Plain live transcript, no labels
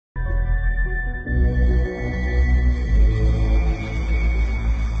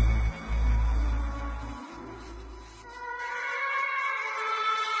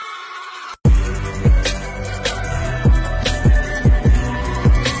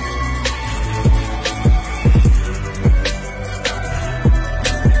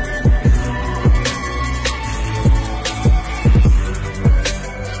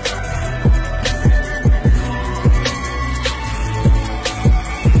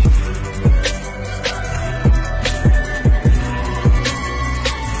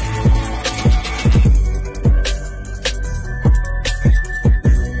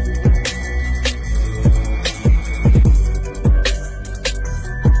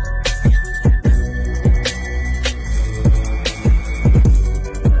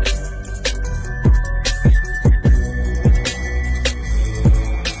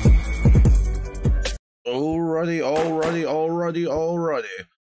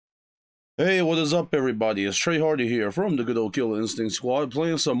Hey, what is up, everybody? It's Trey Hardy here from the Good Old Killer Instinct Squad,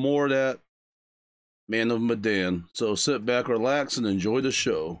 playing some more of that Man of Medan. So sit back, relax, and enjoy the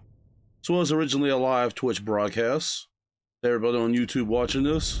show. This was originally a live Twitch broadcast. Everybody on YouTube watching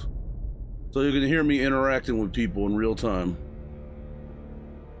this, so you can hear me interacting with people in real time.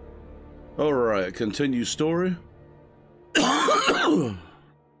 Alright, continue story.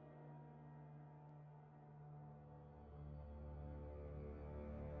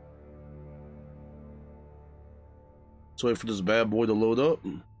 Let's wait for this bad boy to load up.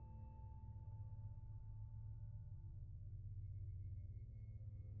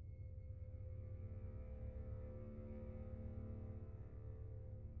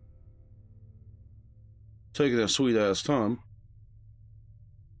 Taking that sweet ass time.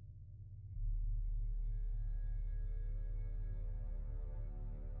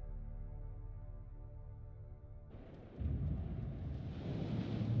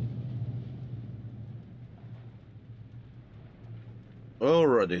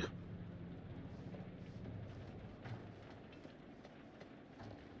 Alrighty.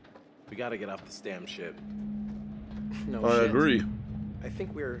 We gotta get off this damn ship. No I shit. agree. I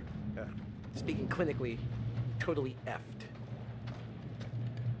think we're, speaking clinically, totally effed.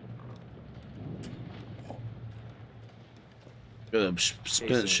 Got a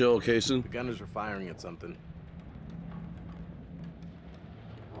spent shell casing. The gunners were firing at something.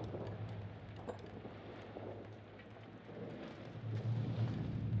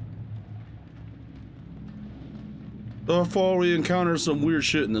 So far, we encountered some weird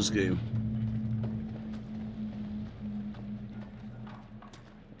shit in this game.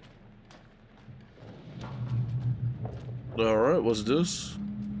 Alright, what's this?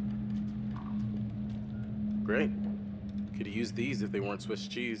 Great. Could have used these if they weren't Swiss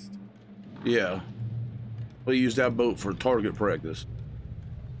cheesed. Yeah. We used that boat for target practice.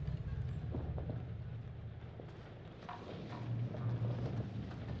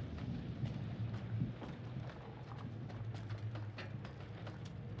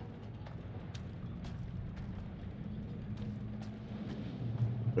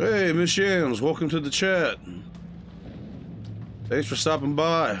 Hey, Miss Yams, welcome to the chat. Thanks for stopping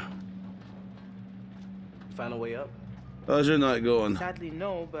by. Find a way up? How's your night going? Sadly,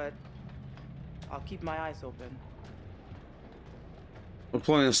 no, but I'll keep my eyes open. We're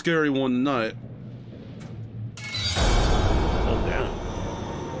playing a scary one tonight. Oh, damn.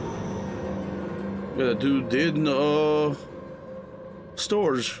 Yeah, that dude did in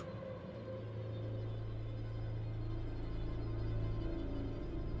storage.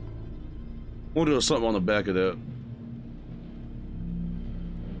 We'll do something on the back of that.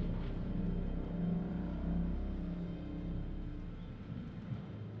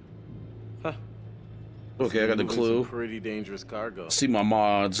 Huh. Okay, I got the clue. Pretty dangerous cargo. See, my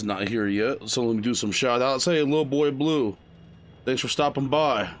mod's not here yet, so let me do some shout outs. Hey, little boy Blue, thanks for stopping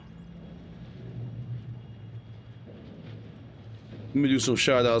by. Let me do some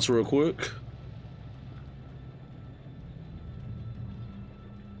shout outs real quick.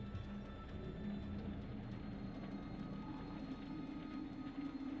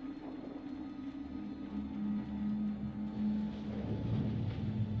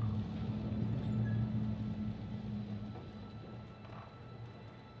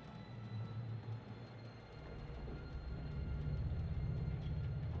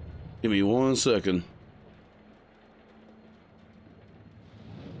 Give me 1 second.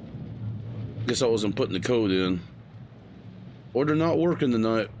 Guess I wasn't putting the code in. Or they're not working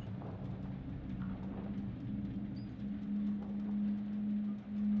tonight.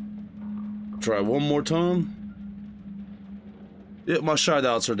 Try one more time. Yep, my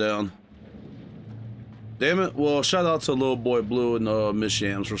shoutouts are down. Damn it. Well, shout out to little boy Blue and Miss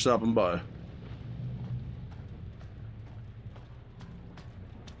Yams for stopping by.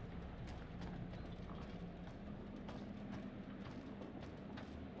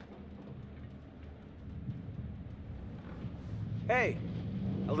 Hey,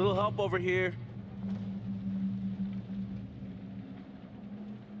 a little help over here.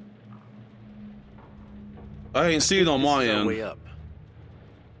 I ain't see it on my end. Way up.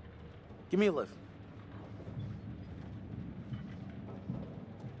 Give me a lift.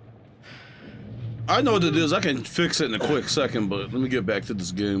 I know what it is. I can fix it in a quick second, but let me get back to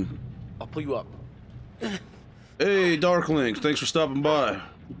this game. I'll pull you up. Hey, Darklink, thanks for stopping by.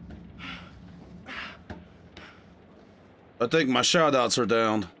 I think my shoutouts are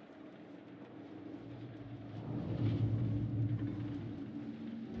down.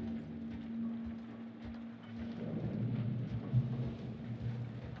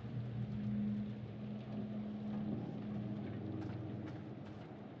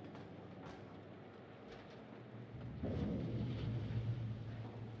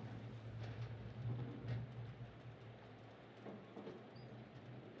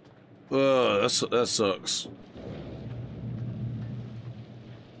 That sucks.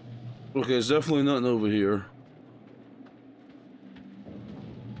 Okay, there's definitely nothing over here.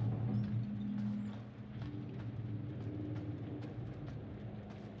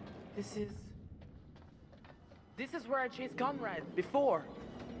 This is where I chased Conrad before.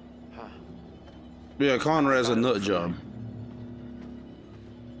 Huh. Yeah, Conrad's a nut job.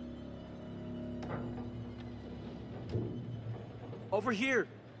 Over here.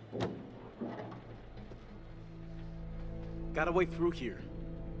 Got a way through here.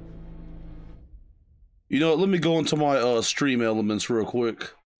 You know what, let me go into my stream elements real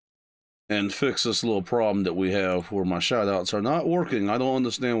quick and fix this little problem that we have where my shoutouts are not working. I don't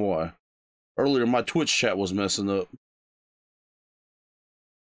understand why. Earlier, my Twitch chat was messing up.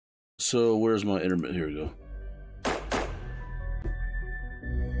 So, where's my internet? Here we go.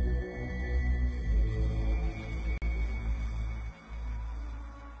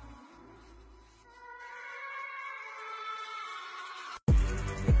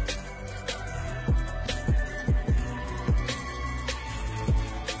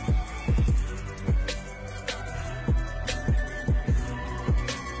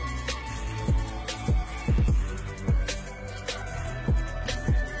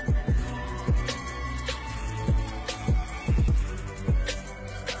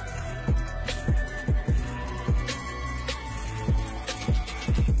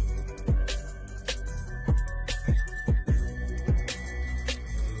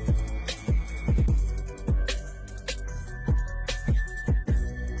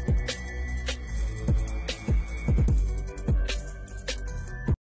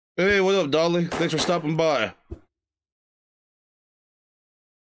 Hey, what up, Dolly? Thanks for stopping by.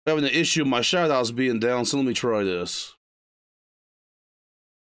 Having an issue with my shoutouts being down, so let me try this.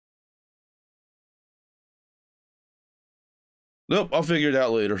 Nope, I'll figure it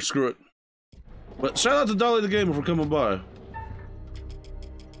out later. Screw it. But shout out to Dolly the Gamer for coming by.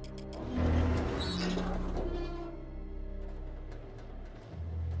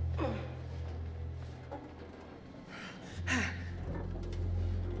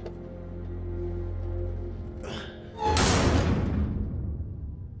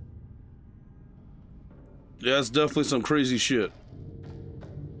 Yeah, that's definitely some crazy shit.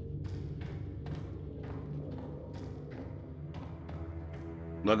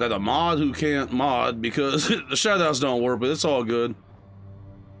 I got a mod who can't mod because the shoutouts don't work, but it's all good.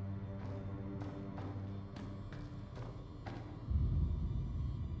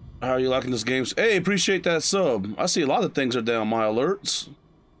 How are you liking this game? Hey, appreciate that sub. I see a lot of things are down my alerts.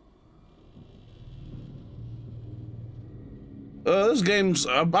 This game's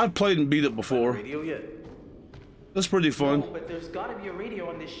I've played and beat it before. Radio yet? That's pretty fun. No, but there's gotta be a radio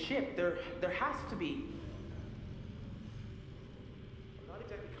on this ship. There has to be.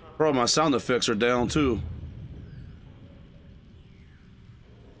 Probably my sound effects are down too.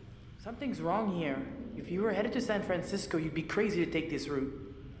 Something's wrong here. If you were headed to San Francisco, you'd be crazy to take this route.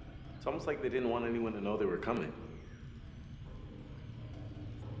 It's almost like they didn't want anyone to know they were coming.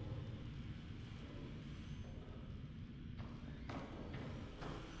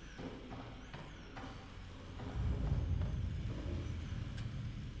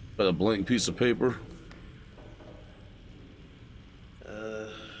 Got a blank piece of paper.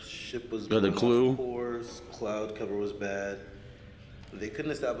 Ship was got a clue. off course, cloud cover was bad. They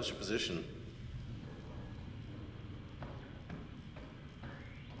couldn't establish a position.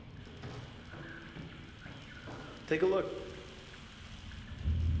 Take a look.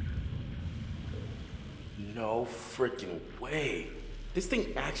 No freaking way. This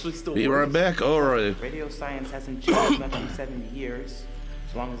thing actually still Be works. right back. Alrighty. Radio science hasn't changed much in 70 years,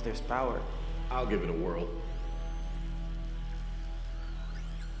 as long as there's power. I'll give it a whirl.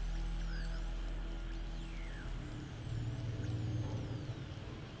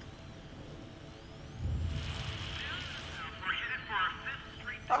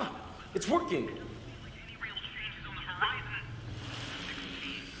 Ah, it's working.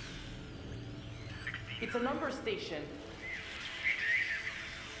 It's a number station.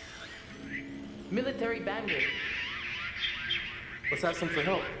 Military bandit. Let's ask them for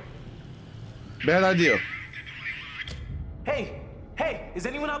help. Bad idea. Hey, is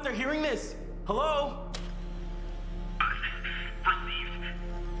anyone out there hearing this? Hello? Received.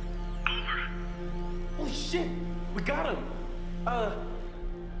 Over. Holy shit, we got him.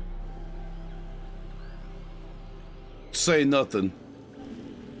 Say nothing.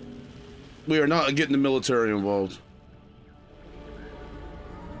 We are not getting the military involved.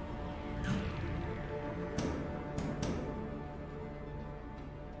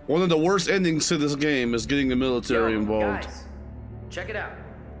 One of the worst endings to this game is getting the military involved. Guys, check it out.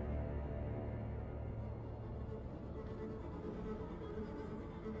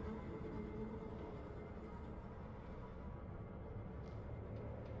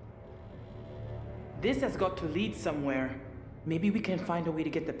 This has got to lead somewhere. Maybe we can find a way to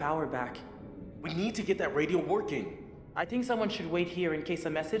get the power back. We need to get that radio working. I think someone should wait here in case a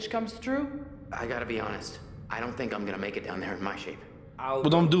message comes through. I gotta be honest. I don't think I'm gonna make it down there in my shape.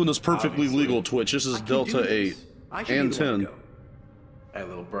 But I'm doing this perfectly legal, Twitch. This is Delta 8 and 10. Hey,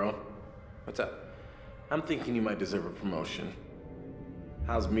 little bro. What's up? I'm thinking you might deserve a promotion.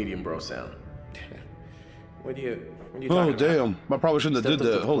 How's medium bro sound? What are you Oh, talking about? damn. I probably shouldn't have Stepped did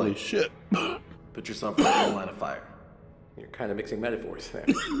up to that. the Holy plate. shit. Put yourself right in the line of fire. You're kind of mixing metaphors there.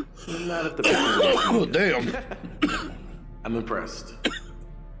 Not if the Oh, damn. I'm impressed. Might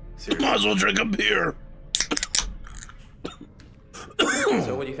Seriously. as well drink a beer.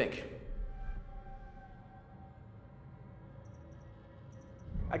 So what do you think?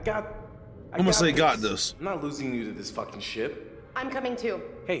 I'm gonna say got this. I'm not losing you to this fucking ship. I'm coming too.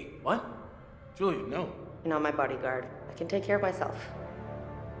 Hey, what? Julia, no. You're not my bodyguard. I can take care of myself.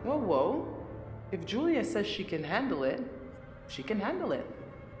 Whoa, whoa. If Julia says she can handle it, she can handle it.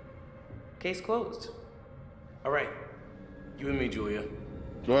 Case closed. All right. You and me, Julia.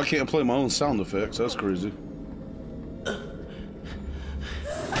 Well, I can't play my own sound effects. That's crazy.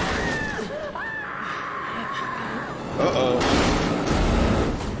 Uh-oh.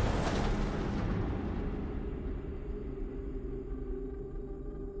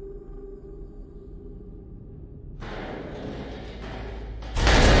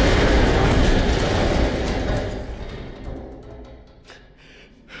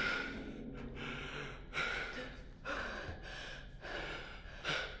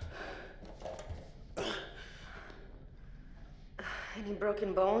 Any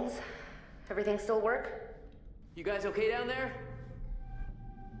broken bones? Everything still work? You guys okay down there?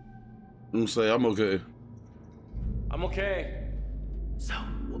 I'm gonna say I'm okay. I'm okay. So,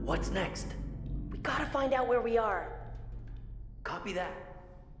 what's next? We gotta find out where we are. Copy that.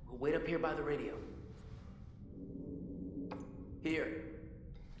 We'll wait up here by the radio. Here.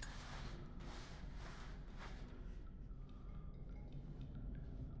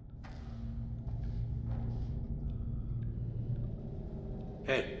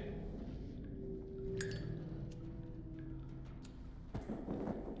 Hey.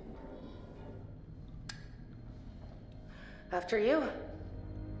 After you.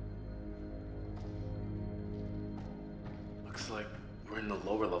 Looks like we're in the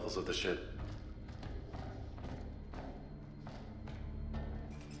lower levels of the ship.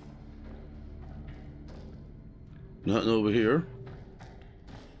 Nothing over here.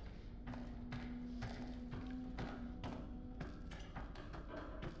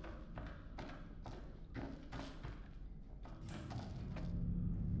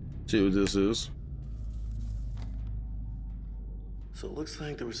 See what this is. So it looks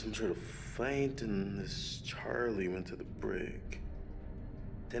like there was some sort of fight and this Charlie went to the brig.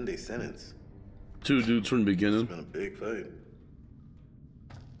 10-day sentence. 2 dudes from the It's beginning. been a big fight.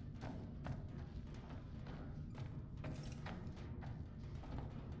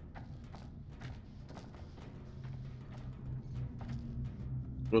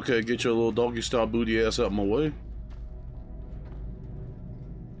 Okay, get your little doggy style booty ass out of my way.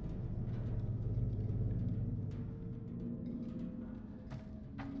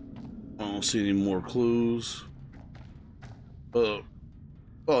 I don't see any more clues. Oh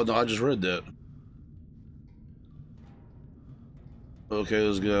no, I just read that. Okay,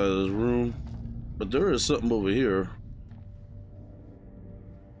 let's get out of this room. But there is something over here.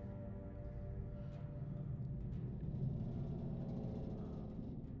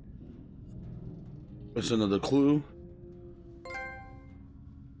 That's another clue.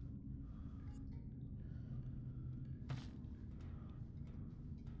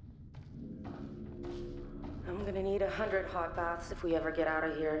 I'm gonna need 100 hot baths if we ever get out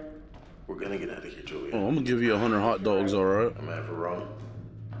of here. We're gonna get out of here, Julia. Oh, I'm gonna give you 100 hot dogs, alright? Am I ever wrong?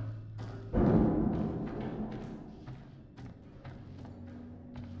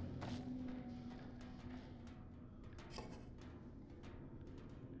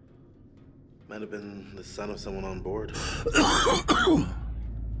 Might have been the son of someone on board.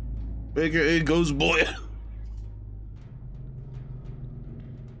 AKA Ghost Boy.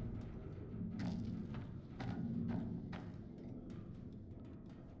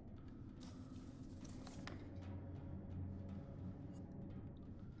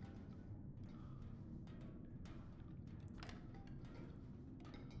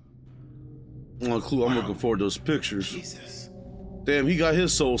 One clue, I'm looking forward to those pictures. Jesus. Damn, he got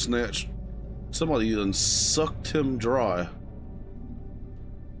his soul snatched. Somebody done sucked him dry.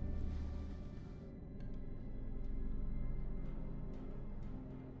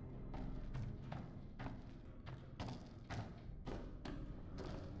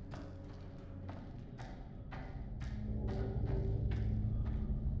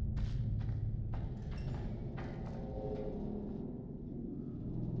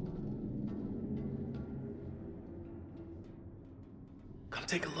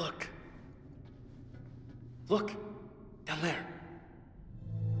 take a look. Look, down there.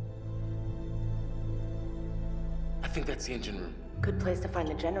 I think that's the engine room. Good place to find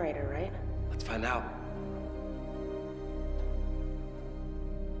the generator, right? Let's find out.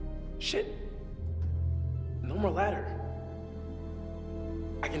 Shit. No more ladder.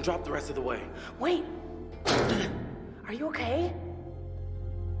 I can drop the rest of the way. Wait! Are you okay?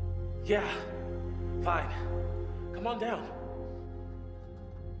 Yeah, fine. Come on down.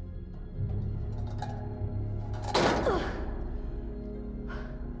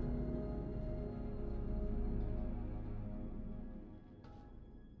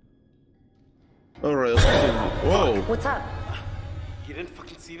 All right, let's continue. Whoa. What's up? You didn't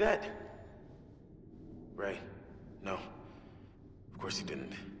fucking see that? Right. No. Of course you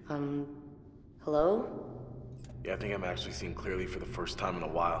didn't. Hello? Yeah, I think I'm actually seeing clearly for the first time in a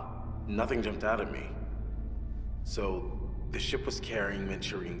while. Nothing jumped out at me. So, the ship was carrying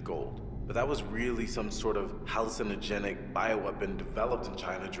Manchurian gold. But that was really some sort of hallucinogenic bioweapon developed in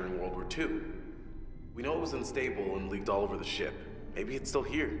China during World War II. We know it was unstable and leaked all over the ship. Maybe it's still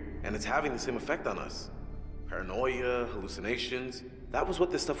here, and it's having the same effect on us. Paranoia, hallucinations. That was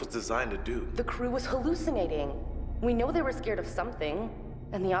what this stuff was designed to do. The crew was hallucinating. We know they were scared of something,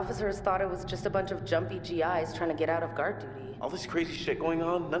 and the officers thought it was just a bunch of jumpy GIs trying to get out of guard duty. All this crazy shit going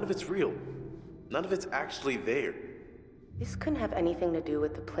on, none of it's real. None of it's actually there. This couldn't have anything to do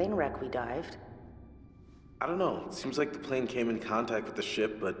with the plane wreck we dived. I don't know. It seems like the plane came in contact with the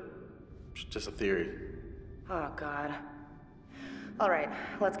ship, but it's just a theory. Oh, God. All right,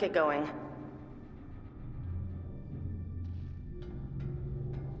 let's get going.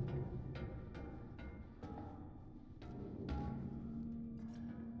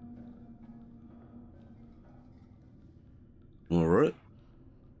 All right.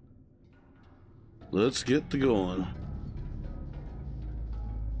 Let's get to going.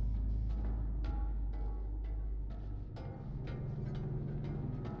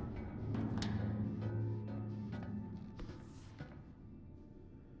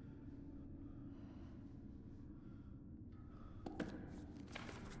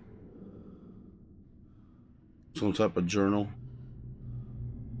 Some type of journal.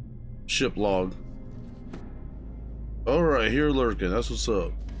 Ship log. All right, here lurking. That's what's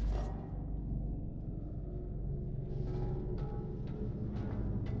up.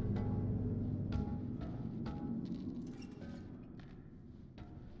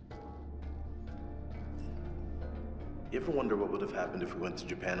 You ever wonder what would have happened if we went to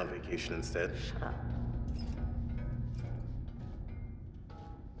Japan on vacation instead? Shut up.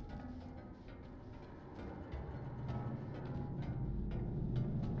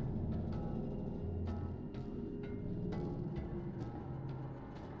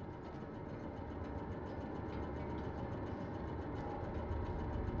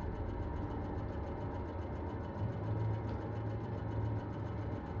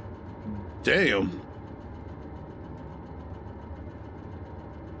 Damn.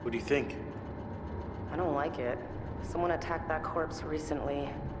 What do you think? I don't like it. Someone attacked that corpse recently.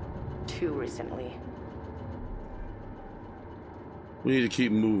 Too recently. We need to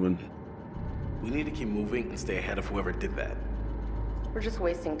keep moving. We need to keep moving and stay ahead of whoever did that. We're just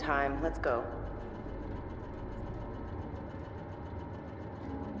wasting time. Let's go.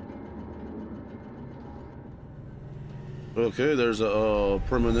 Okay, there's a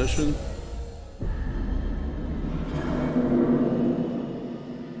premonition.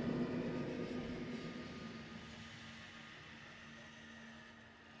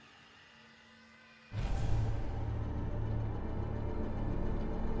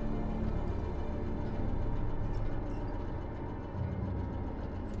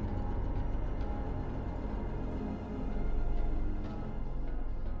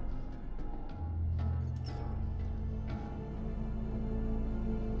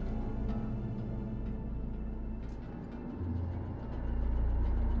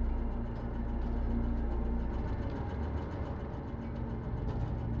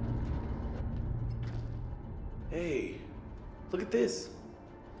 Hey, look at this.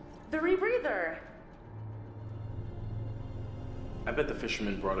 The rebreather! I bet the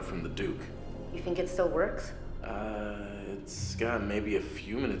fisherman brought it from the Duke. You think it still works? It's got maybe a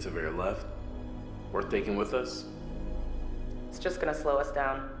few minutes of air left. Worth taking with us? It's just gonna slow us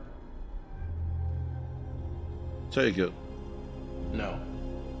down. Take it. No.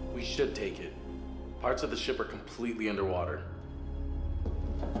 We should take it. Parts of the ship are completely underwater.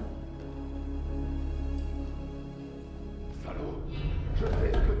 Salaud, je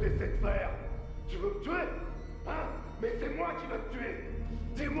sais ce que t'essaies de faire. Tu veux me tuer? Hein? Mais c'est moi qui vais te tuer.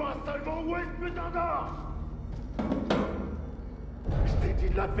 Dis-moi seulement où est ce putain d'or? Je t'ai dit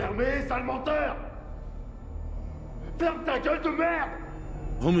de la fermer, sale menteur! Ferme ta gueule de merde!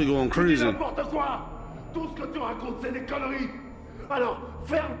 Homie going Tu dis crazy. n'importe quoi! Tout ce que tu racontes, c'est des conneries! Alors,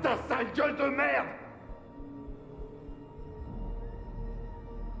 ferme ta sale gueule de merde!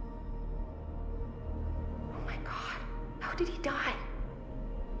 Oh my god. How did he die?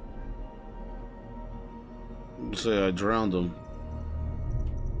 Say I drowned him.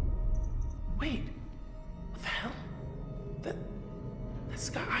 Wait. What the hell? That's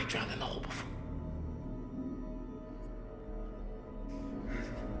the guy I drowned in the hole before.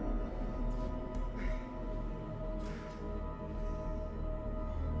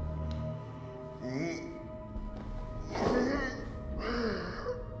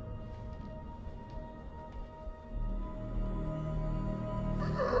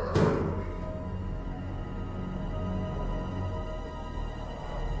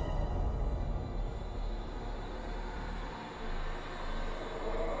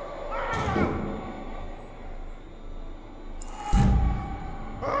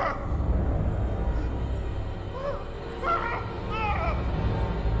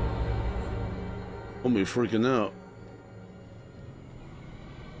 Homie freaking out.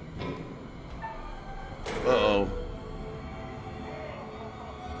 Uh-oh.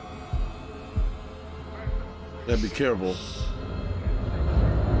 Gotta be careful.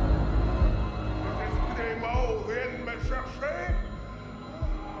 Les morts viennent me chercher?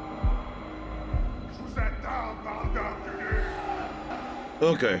 Je vous attends, bande d'enculés!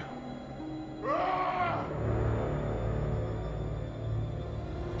 Okay. Ah!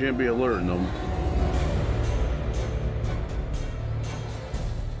 Can't be alerting them.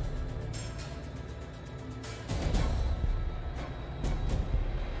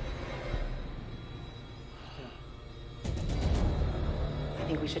 I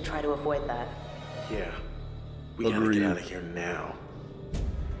think we should try to avoid that. Yeah. We gotta Agreed. get out of here now.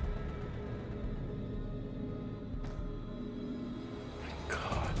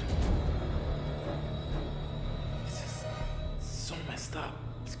 God. This is so messed up.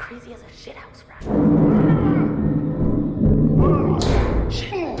 He's crazy as a shithouse rat.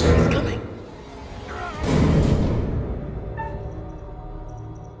 Shit, he's coming.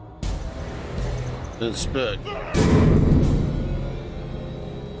 Inspect.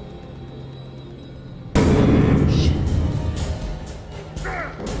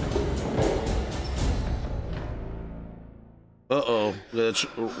 Uh-oh.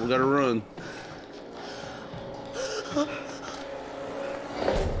 We gotta run.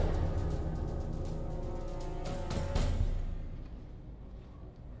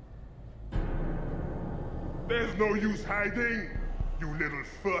 There's no use hiding, you little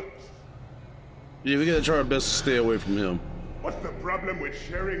foot. Yeah, we gotta try our best to stay away from him. What's the problem with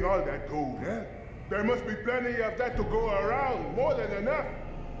sharing all that gold, eh? There must be plenty of that to go around, more than enough.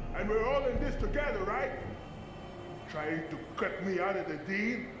 And we're all in this together, right? Trying to cut me out of the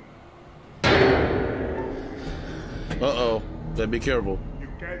deal? Uh-oh. Gotta be careful. You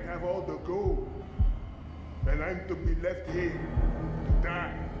can't have all the gold. And I'm to be left here to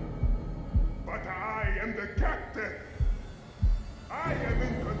die. But I am the captain. I am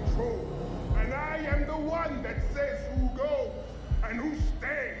in control. And I am the one that says who goes and who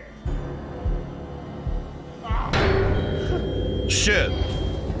stays. Ah. Shit.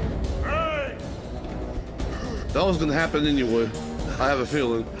 Hey! That was gonna happen anyway. I have a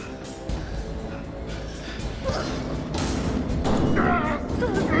feeling.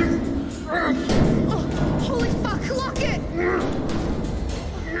 Oh, holy fuck, lock it!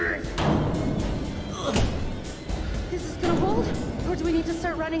 Is this gonna hold? Or do we need to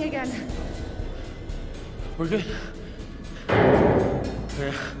start running again? We're good.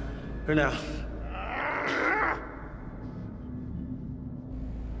 Here now.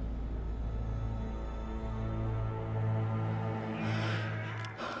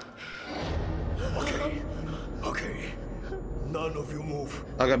 Okay. None of you move.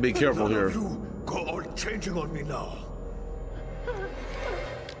 I gotta be careful None here. of you go all changing on me now.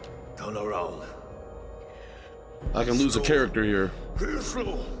 Turn around. I can lose a character here. Real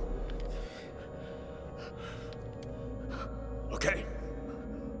slow. Okay.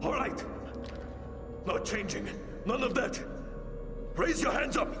 All right. No changing. None of that. Raise your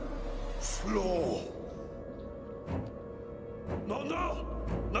hands up. Slow. No, no.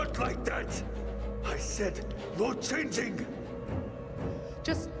 Not like that. I said no changing.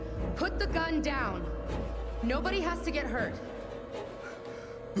 Just put the gun down. Nobody has to get hurt.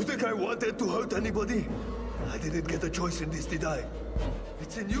 You think I wanted to hurt anybody? I didn't get a choice in this, did I?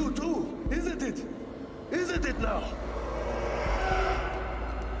 It's in you too, isn't it? Isn't it now?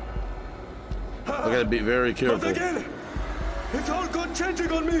 I gotta be very Not careful. again! It's all gone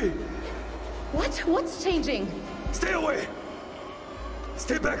changing on me! What? What's changing? Stay away!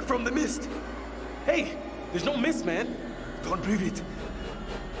 Stay back from the mist! Hey, there's no mist, man. Don't breathe it!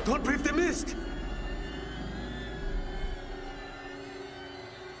 Don't breathe the mist!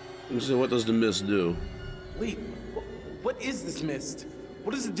 Let me see, what does the mist do? Wait, what is this mist?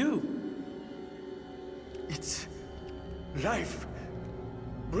 What does it do? It's life.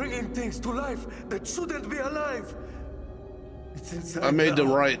 Bringing things to life that shouldn't be alive. It's inside. I made the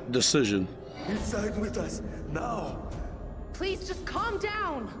now. right decision. Inside with us now. Please just calm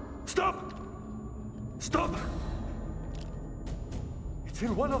down. Stop! Stop! It's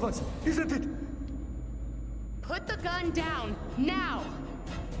in one of us, isn't it? Put the gun down, now!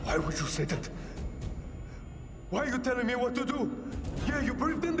 Why would you say that? Why are you telling me what to do? Yeah, you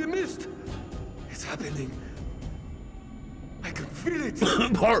breathed in the mist. It's happening. I can feel it.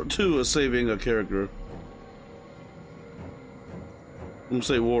 Part 2 is saving a character. I'm gonna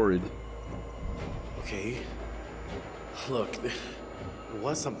say worried. Okay. Look, there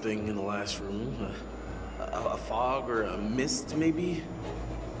was something in the last room. A fog or a mist, maybe?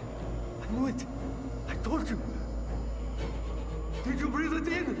 I knew it. I told you. Did you breathe it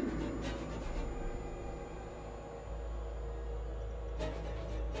in?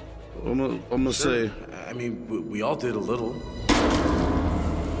 I'm gonna say. I mean, we all did a little.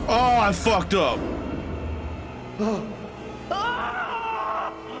 Oh, I fucked up.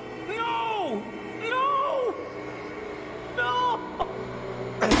 Ah! No! No! No!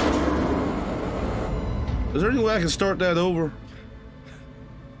 Is there any way I can start that over?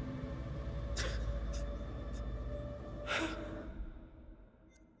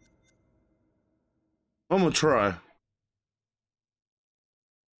 I'm gonna try.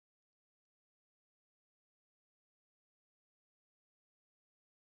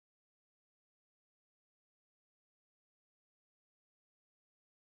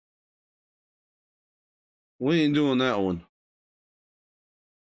 We ain't doing that one.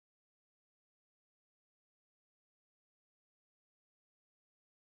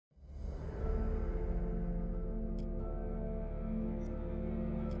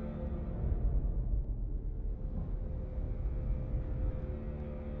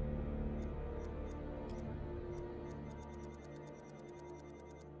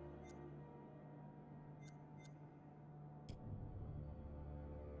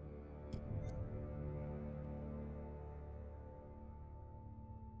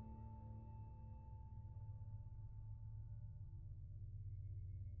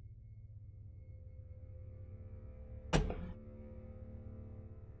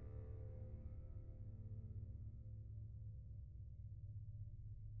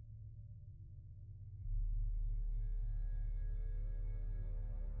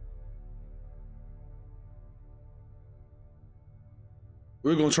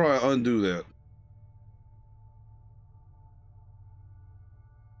 We're gonna try to undo that.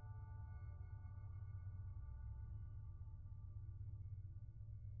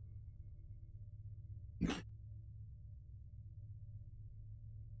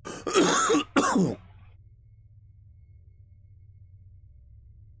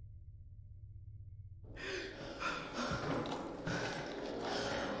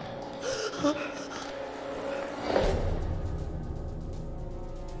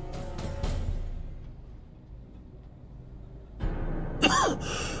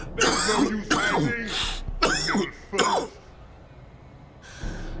 There's no use hiding. You're first.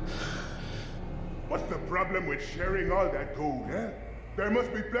 What's the problem with sharing all that gold, eh? There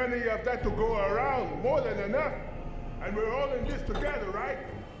must be plenty of that to go around, more than enough. And we're all in this together, right?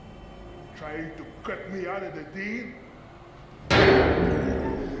 Trying to cut me out of the deal?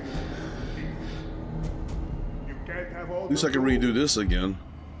 You can't have all At least I can redo this again.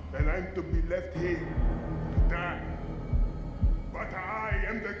 Then I'm to be left here to die. But I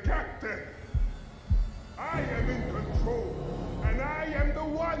am the captain. I am in control. And I am the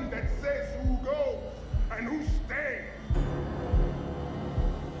one that says who goes and who stays.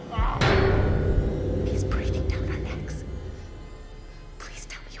 He's breathing down our necks. Please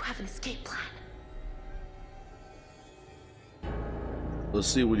tell me you have an escape plan. Let's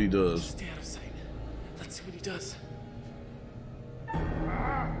see what he does. Stay out of sight. Let's see what he does.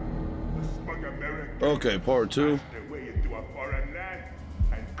 The smug American. Okay, part 2. The way into a foreign land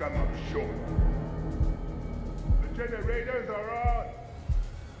and come up short. The generators are on.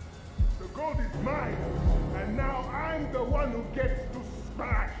 The gold is mine, and now I'm the one who gets to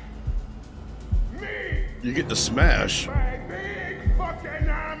smash. Me! You get to smash. My big fucking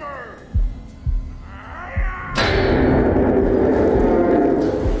hammer!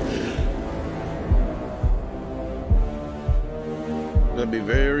 be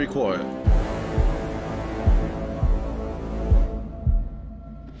very quiet.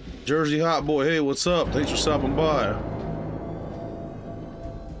 Jersey Hot Boy, hey, what's up? Thanks for stopping by.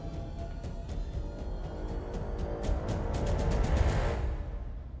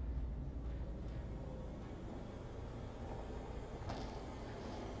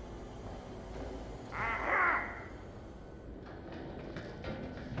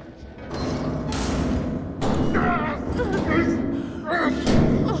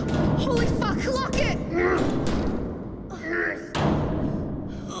 Holy fuck, lock it!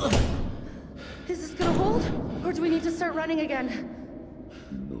 Is this gonna hold? Or do we need to start running again?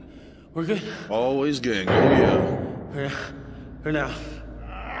 We're good. Always gang, oh yeah. For now.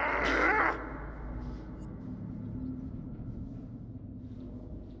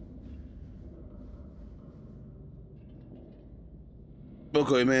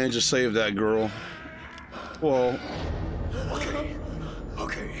 Okay, man, just save that girl. Well,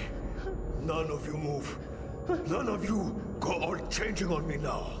 Okay. None of you move. None of you go all changing on me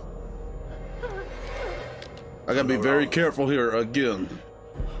now. I gotta be very careful here again.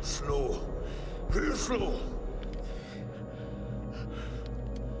 Slow. Real slow.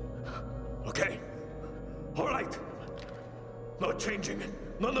 Okay. All right. Not changing.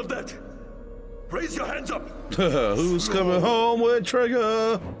 None of that. Raise your hands up. Who's coming home with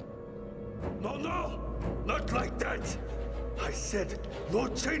Trigger? No, no. Not like that. I said no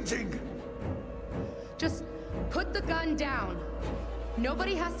changing. Just put the gun down.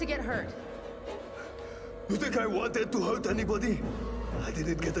 Nobody has to get hurt. You think I wanted to hurt anybody? I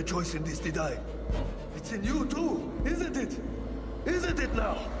didn't get a choice in this, did I? It's in you too, isn't it? Isn't it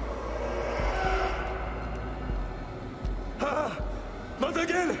now? Ah, not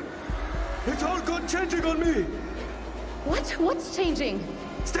again! It's all gone changing on me! What? What's changing?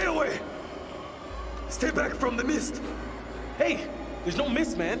 Stay away! Stay back from the mist! Hey, there's no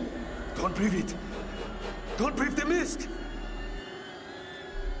mist, man. Don't breathe it! Don't breathe the mist!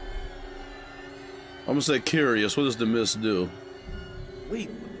 I'm gonna say curious. What does the mist do? Wait,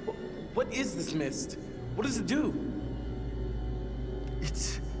 what is this mist? What does it do?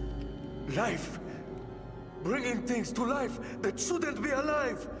 It's life. Bringing things to life that shouldn't be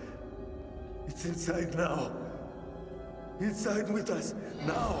alive. It's inside now. Inside with us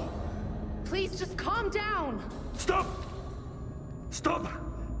now. Please just calm down. Stop! Stop!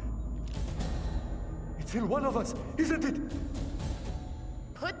 It's in one of us, isn't it?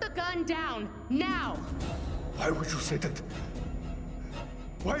 Put the gun down, now! Why would you say that?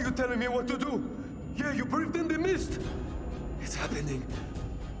 Why are you telling me what to do? Yeah, you breathed in the mist. It's happening.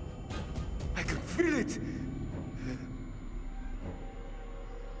 I can feel it.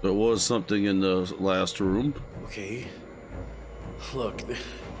 There was something in the last room. Okay. Look, there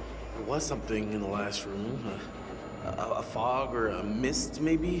was something in the last room. A fog or a mist,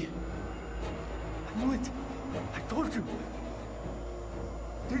 maybe? I knew it. I told you.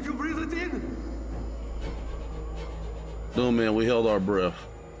 Did you breathe it in? No, man, we held our breath.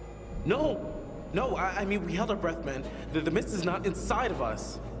 No! No, I mean, we held our breath, man. The mist is not inside of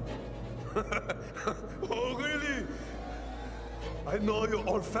us. Oh, really? I know you're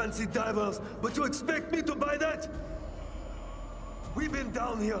all fancy divers, but you expect me to buy that? We've been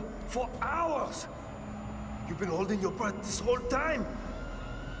down here for hours. You've been holding your breath this whole time.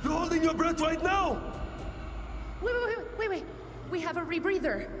 You're holding your breath right now. Wait. We have a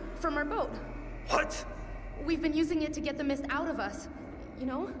rebreather from our boat. What? We've been using it to get the mist out of us. You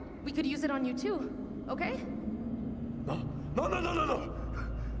know, we could use it on you too, okay? No.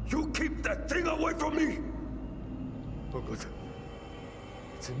 You keep that thing away from me. Oh, God.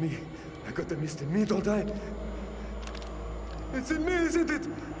 It's in me. I got the mist in me, don't I? It's in me, isn't it?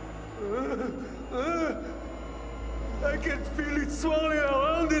 I can feel it swirling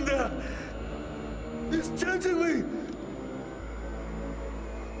around in there. It's changing me.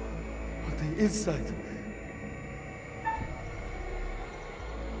 On the inside.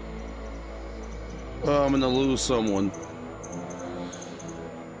 Oh, I'm gonna lose someone.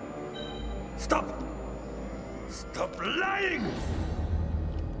 Stop! Stop lying!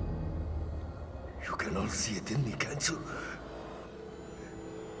 You can all see it in me, can't you?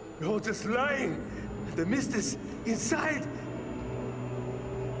 You're all just lying. The mist is inside.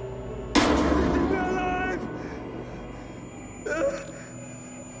 Keep me alive!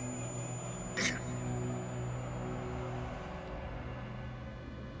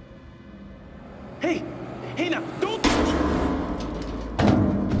 Hey now, don't!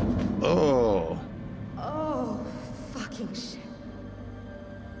 Oh. Oh, fucking shit.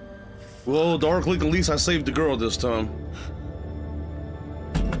 Well, Darkly, at least I saved the girl this time.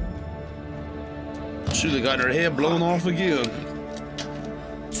 Should have gotten her head blown off again.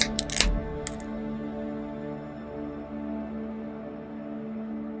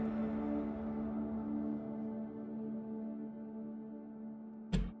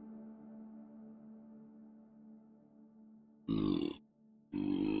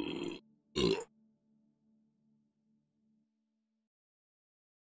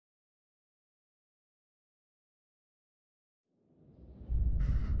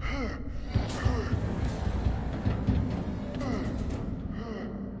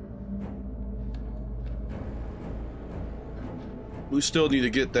 we still need to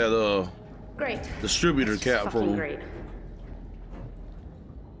get that Great. distributor cap from Fucking him. great.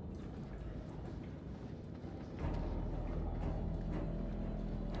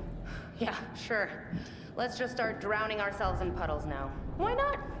 Yeah, sure. Let's just start drowning ourselves in puddles now. Why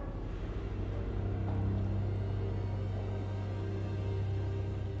not?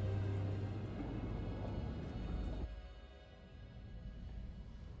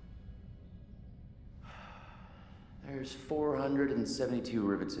 There's 472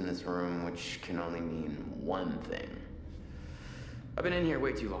 rivets in this room, which can only mean one thing. I've been in here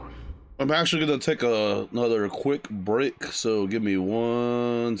way too long. I'm actually gonna take another quick break, so give me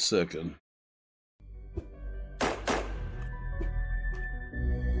 1 second.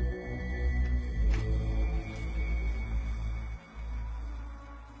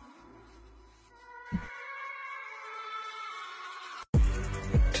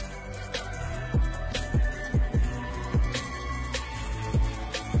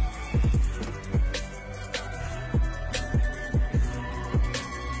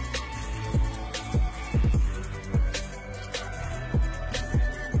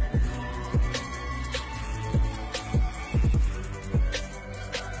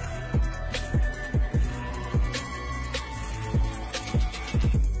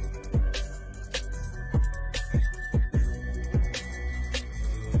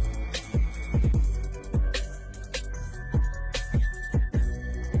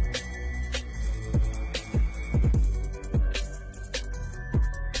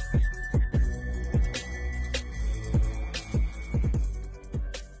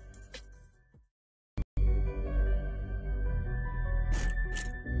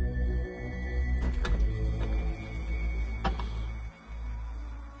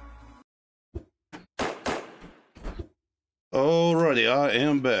 Alrighty, I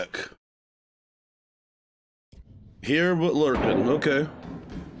am back. Here but lurking. Okay.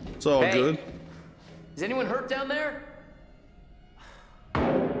 It's all good. Is anyone hurt down there?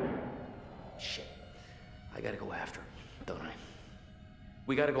 Shit. I gotta go after him, don't I?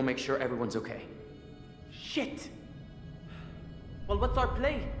 We gotta go make sure everyone's okay. Shit! Well, what's our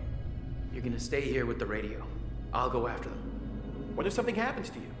play? You're gonna stay here with the radio. I'll go after them. What if something happens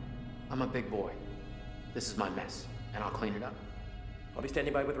to you? I'm a big boy. This is my mess, and I'll clean it up. I'll be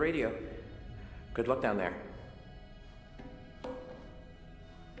standing by with radio. Good luck down there.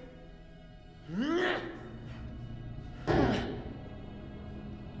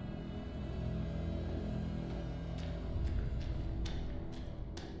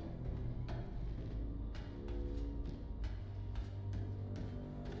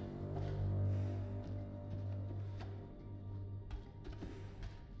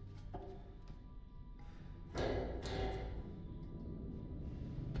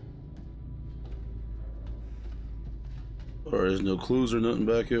 Alright, there's no clues or nothing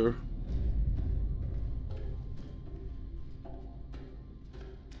back here.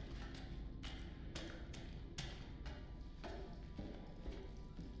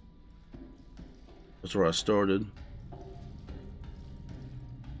 That's where I started.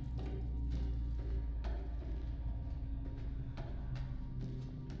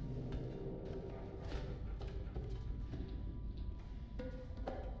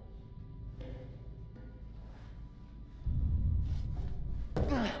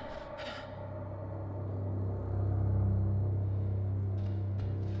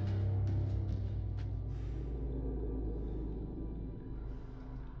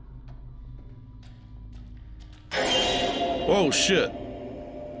 Oh shit.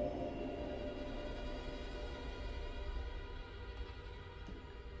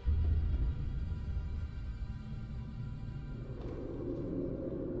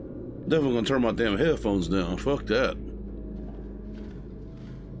 Definitely gonna turn my damn headphones down. Fuck that.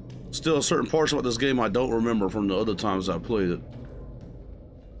 Still certain parts about this game I don't remember from the other times I played it.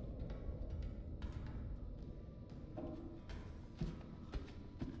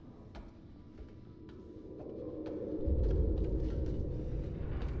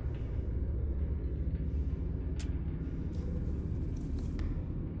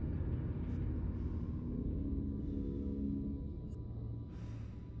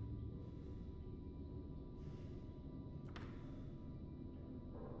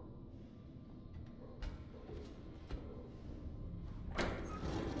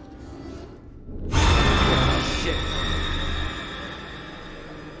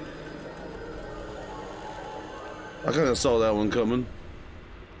 I kind of saw that one coming.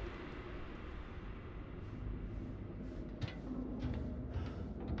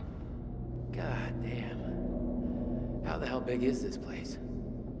 God damn. How the hell big is this place?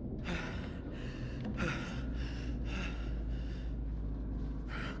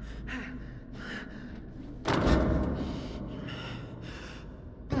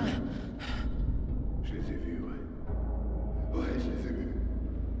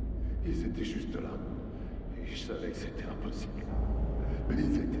 étaient juste là. Et je savais que c'était impossible. Mais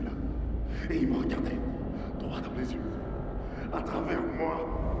ils étaient là. Et ils me regardaient, droit dans les yeux, à travers moi,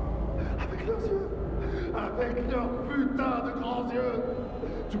 avec leurs yeux, avec leurs putains de grands yeux.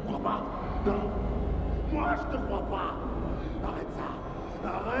 Tu me crois pas? Non. Moi, je te crois pas. Arrête ça.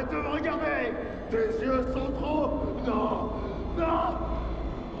 Arrête de me regarder. Tes yeux sont trop... Non. Non.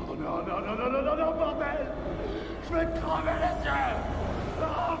 Oh non, non, non, non, non, non, non, bordel. Je vais te crever les yeux.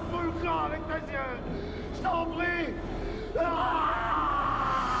 Ah, fous le camp avec tes yeux. Je t'en prie. Ah!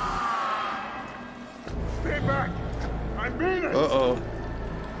 Stay back. I mean it. Uh-oh.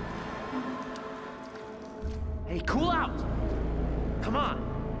 Hey, cool out! Come on.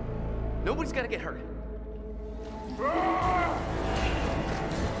 Nobody's gotta get hurt.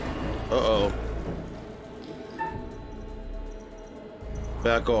 Uh-oh.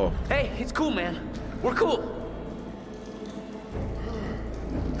 Back off. Hey, it's cool, man. We're cool.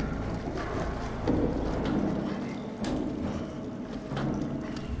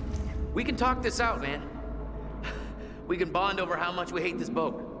 We can talk this out, man. We can bond over how much we hate this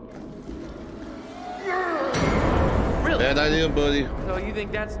boat. Really? Bad idea, buddy. So you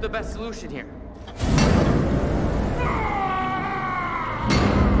think that's the best solution here?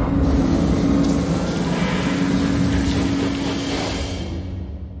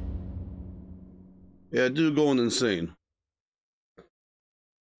 Yeah, dude going insane.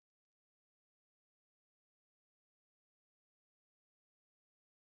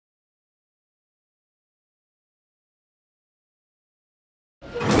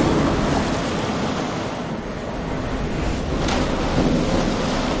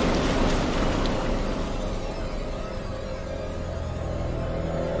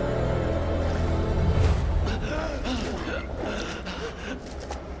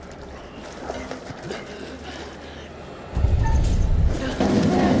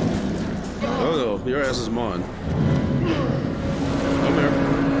 Oh no, your ass is mine. Come here.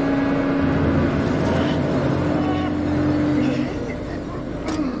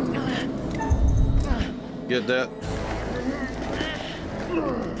 Get that?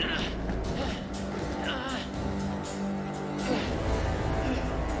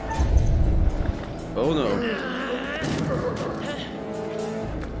 Oh no.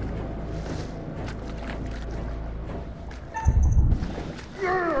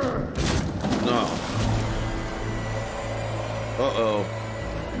 No. Uh-oh.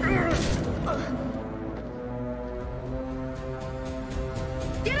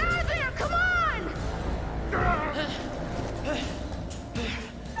 Get out of there! Come on!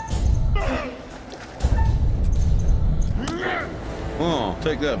 Oh,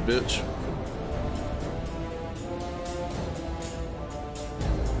 take that, bitch.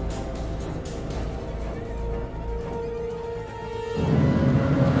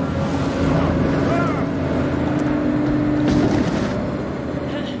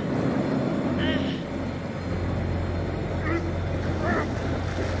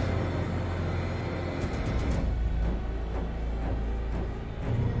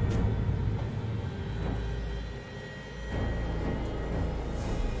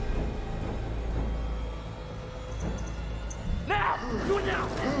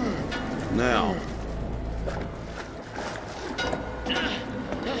 Now.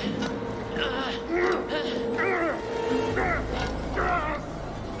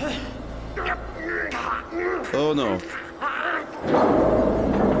 Oh no.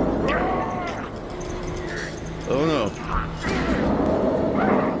 Oh no.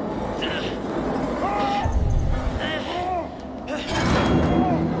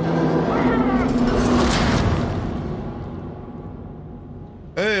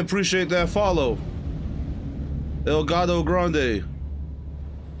 Hey, appreciate that follow. El Gato Grande.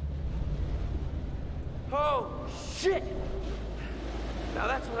 Oh, shit! Now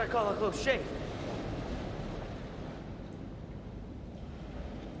that's what I call a close shave.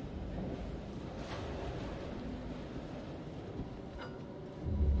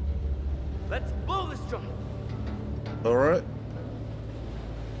 Let's blow this joint. All right.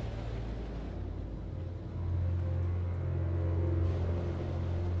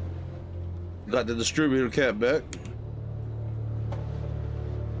 Got the distributor cap back.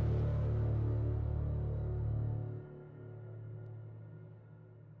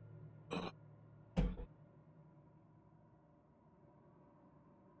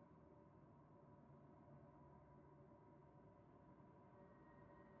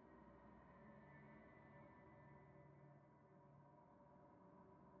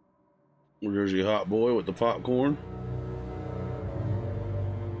 There's your hot boy with the popcorn.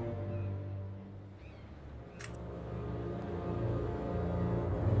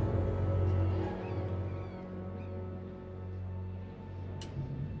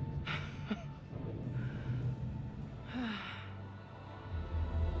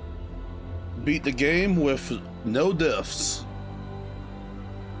 beat the game with no deaths.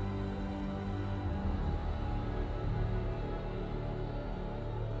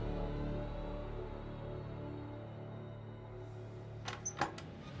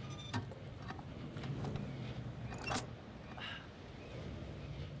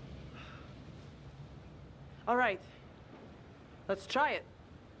 All right. Let's try it.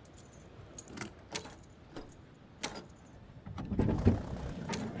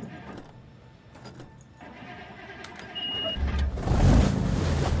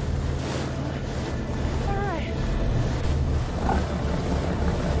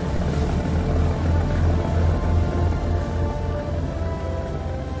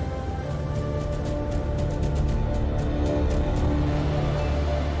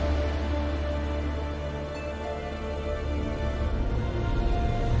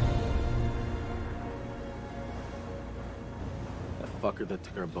 Fucker that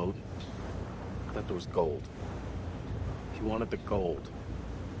took our boat. I thought there was gold. He wanted the gold.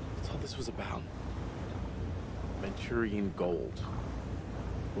 That's all this was about. Manchurian gold.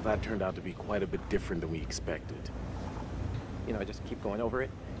 Well, that turned out to be quite a bit different than we expected. You know, I just keep going over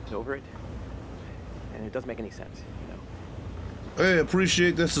it and over it, and it doesn't make any sense, you know. Hey,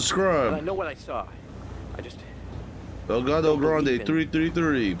 appreciate the subscribe. But I know what I saw. I just... Delgado Grande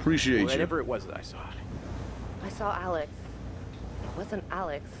 333. Appreciate you. Whatever it was that I saw. I saw Alex. It wasn't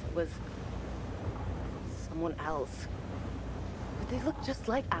Alex. It was someone else. But they looked just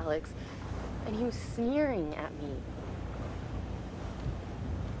like Alex, and he was sneering at me.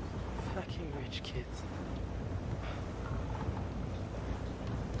 Fucking rich kids.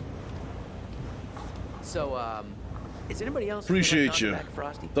 So, is anybody else Appreciate you.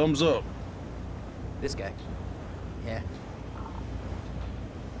 Frosty? Thumbs up. This guy. Yeah.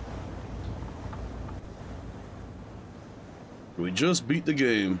 We just beat the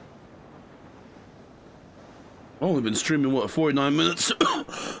game. Only been streaming, what, 49 minutes?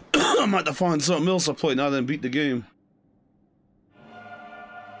 I might have to find something else to play now that I beat the game.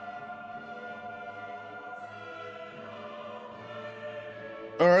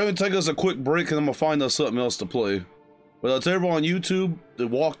 Alright, let me take us a quick break and I'm gonna find us something else to play. But I'll tell everyone on YouTube, the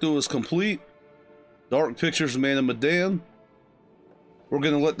walkthrough is complete. Dark Pictures, Man of Medan. We're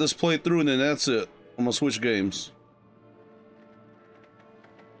gonna let this play through and then that's it. I'm gonna switch games.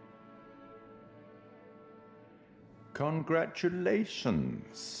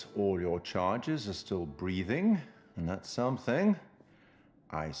 Congratulations. All your charges are still breathing, and that's something,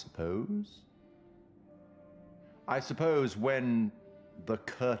 I suppose. I suppose when the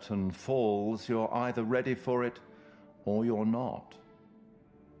curtain falls, you're either ready for it or you're not.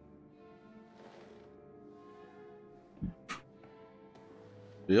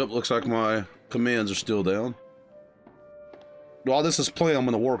 Yep, looks like my commands are still down. While this is playing, I'm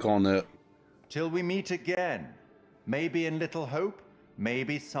going to work on that. Till we meet again. Maybe in Little Hope,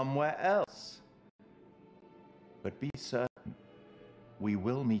 maybe somewhere else. But be certain, we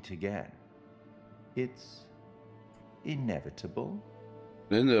will meet again. It's inevitable.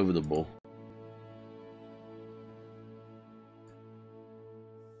 Inevitable.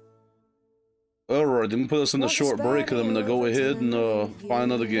 Alright, then put us in a short break and I'm going to go ahead and find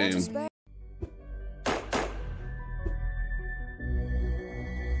another game.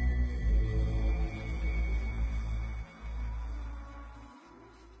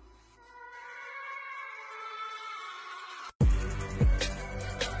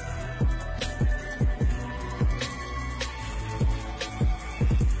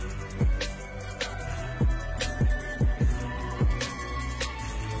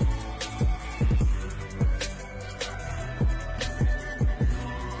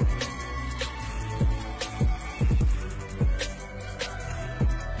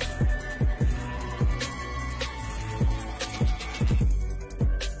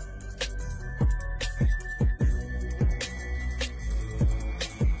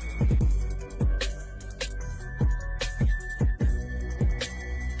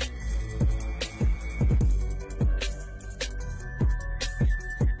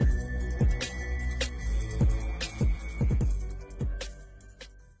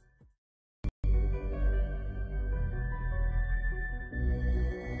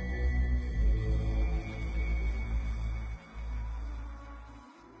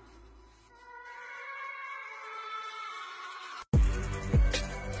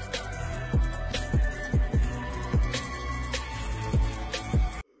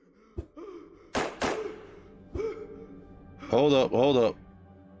 Hold up, hold up.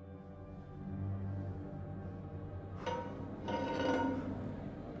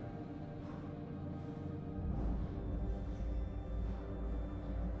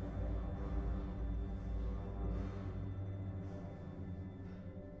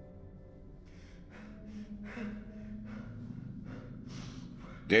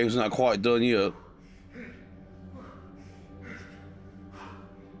 Game's not quite done yet.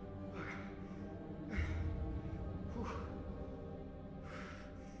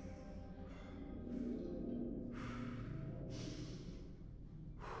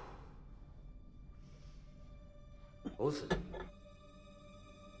 Wilson?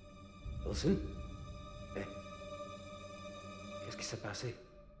 Wilson? Eh? Qu'est-ce qui s'est passé?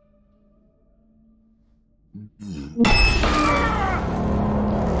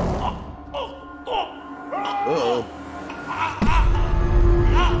 Uh-oh.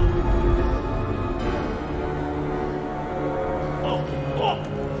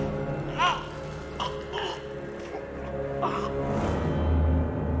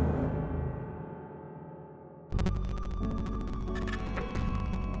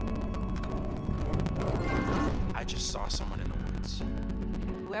 I just saw someone in the woods.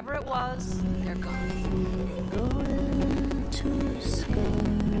 Whoever it was, they're gone.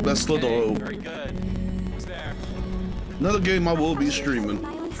 That's the rope. Very good. Who's there? Another game I will be streaming.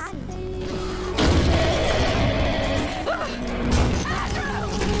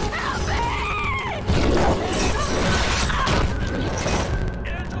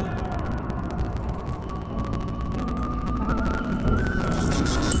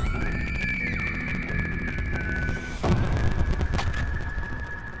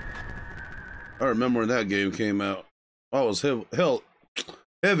 I remember when that game came out. I was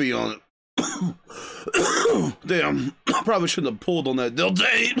heavy on it. Damn, I probably shouldn't have pulled on that Del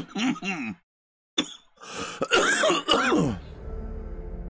Date.